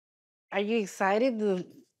Are you excited? The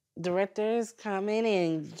directors come in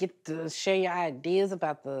and get to share your ideas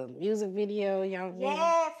about the music video, y'all.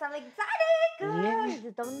 Yes, I'm excited, girl. Yeah. You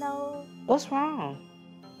just don't know. What's wrong?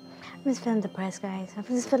 I'm just feeling depressed, guys. I'm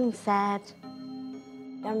just feeling sad.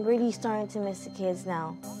 I'm really starting to miss the kids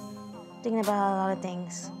now. Thinking about a lot of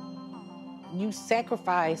things. You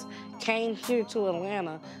sacrificed, came here to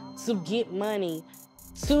Atlanta to get money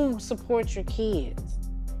to support your kids.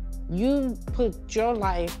 You put your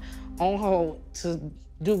life on hold to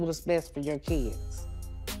do what's best for your kids.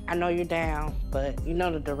 I know you're down, but you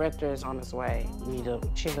know the director is on his way. You need to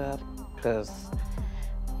chill up, because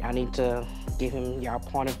y'all need to give him y'all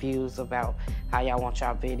point of views about how y'all want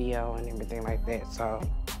y'all video and everything like that, so.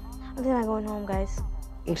 I think I'm going home, guys.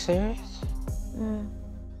 You serious?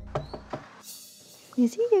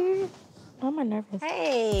 He's here. Why am I nervous?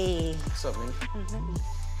 Hey. What's up, Minnie?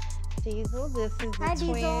 Diesel, this is the Hi, Diesel.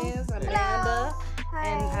 twins, Amanda Hello.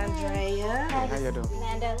 and Andrea. How you doing?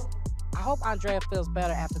 Amanda. I hope Andrea feels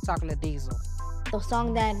better after talking to Diesel. The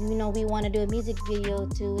song that, we want to do a music video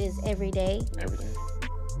to is Every Day. Everything.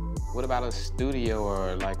 What about a studio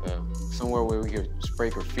or like somewhere where we could spray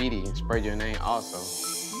graffiti and spray your name also?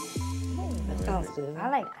 That sounds good. I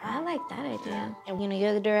like that idea. And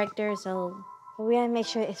you're the director, so we gotta make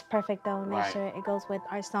sure it's perfect though. Make Right. sure it goes with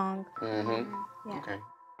our song. Mm-hmm. Yeah. Okay.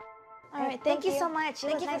 All right, thank you so much.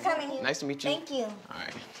 Thank you for coming. Nice to meet you. Thank you. All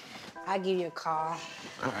right. I'll give you a call.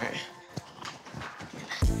 All right.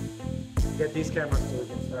 Get these cameras so we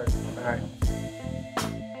can start. All right.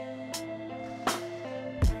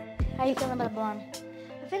 How you feeling about the blonde?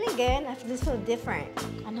 I'm feeling good. I just feel different.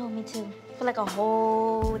 I know, me too. I feel like a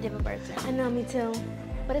whole different person. I know, me too.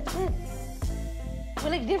 But it's good. We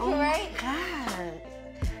look different, right? God,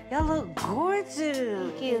 y'all look gorgeous.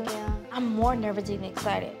 Thank you. Yeah. I'm more nervous than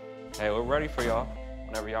excited. Hey, we're ready for y'all.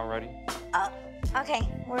 Whenever y'all ready. Okay,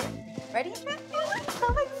 we're ready? I'm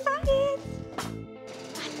so excited.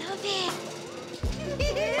 I love it.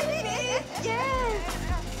 Yes.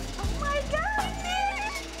 Oh my gosh.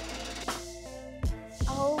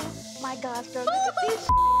 Oh my gosh, girl, look at this.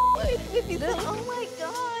 Oh my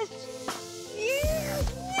gosh. Yes.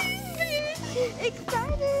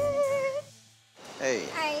 Excited. Hey.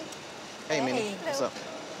 Hi. Hey, Minnie. Hey. What's up?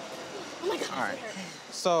 Oh my god. All right.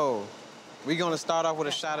 So, we're gonna start off with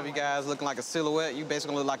a shot of you guys looking like a silhouette. You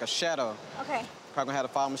basically look like a shadow. Okay. Probably gonna have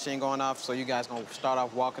the fog machine going off, so you guys gonna start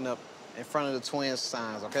off walking up in front of the Twinz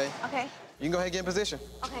signs, okay? Okay. You can go ahead and get in position.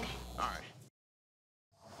 Okay. All right.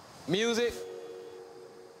 Music.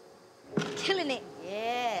 Killing it.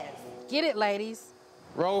 Yes. Get it, ladies.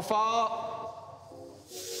 Roll fog.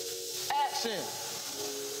 Action.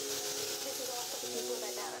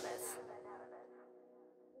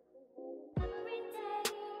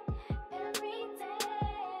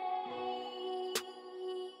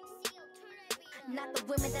 Not the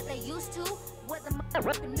women that they used to. Was a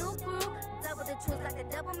motherfucking new crew. Double the truth like a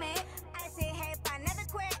double man. I say hey, but I never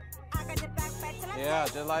quit. I got the back till I Yeah,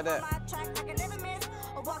 just like that. On my track, I can never miss.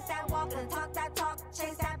 Walk that walk and talk that talk.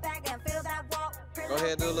 Chase that bag and feel that walk. Go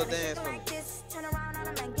ahead, do a little dance for me. Like this. Turn around on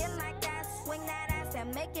them and get like that. Swing that ass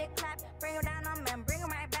and make it clap. Bring her down on them and bring her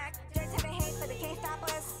right back. Just have a hate, but they can't stop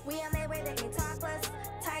us. We on their way, they can top us.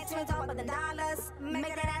 Tight twins all with the dollars. Make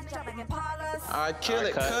that ass drop like Impalas. All right, kill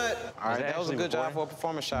it, cut. All right, it that was a actually good job recording? for a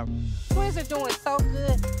performance shot. Twins are doing so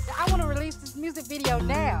good. I want to release this music video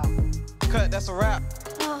now. Cut, that's a wrap.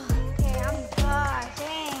 Oh, okay, I'm gosh,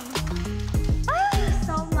 dang. Thank you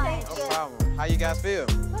so much. No problem. How you guys feel?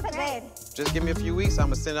 Great. Just give me a few weeks. I'm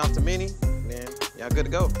gonna send it off to Minnie, and then y'all good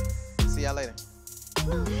to go. See y'all later.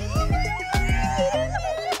 How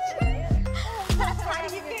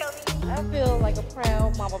do you feel? I feel like a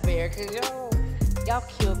proud mama bear, because y'all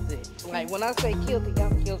killed it. Like, when I say killed it, y'all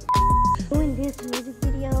killed it. Doing this music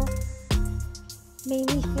video made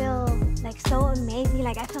me feel like so amazing.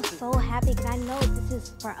 Like I feel so happy because I know this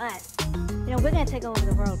is for us. We're gonna take over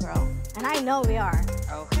the world, girl. And I know we are.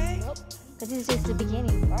 Okay. But this is just the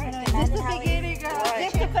beginning. All right. Just the beginning, girl.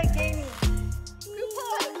 Just the beginning.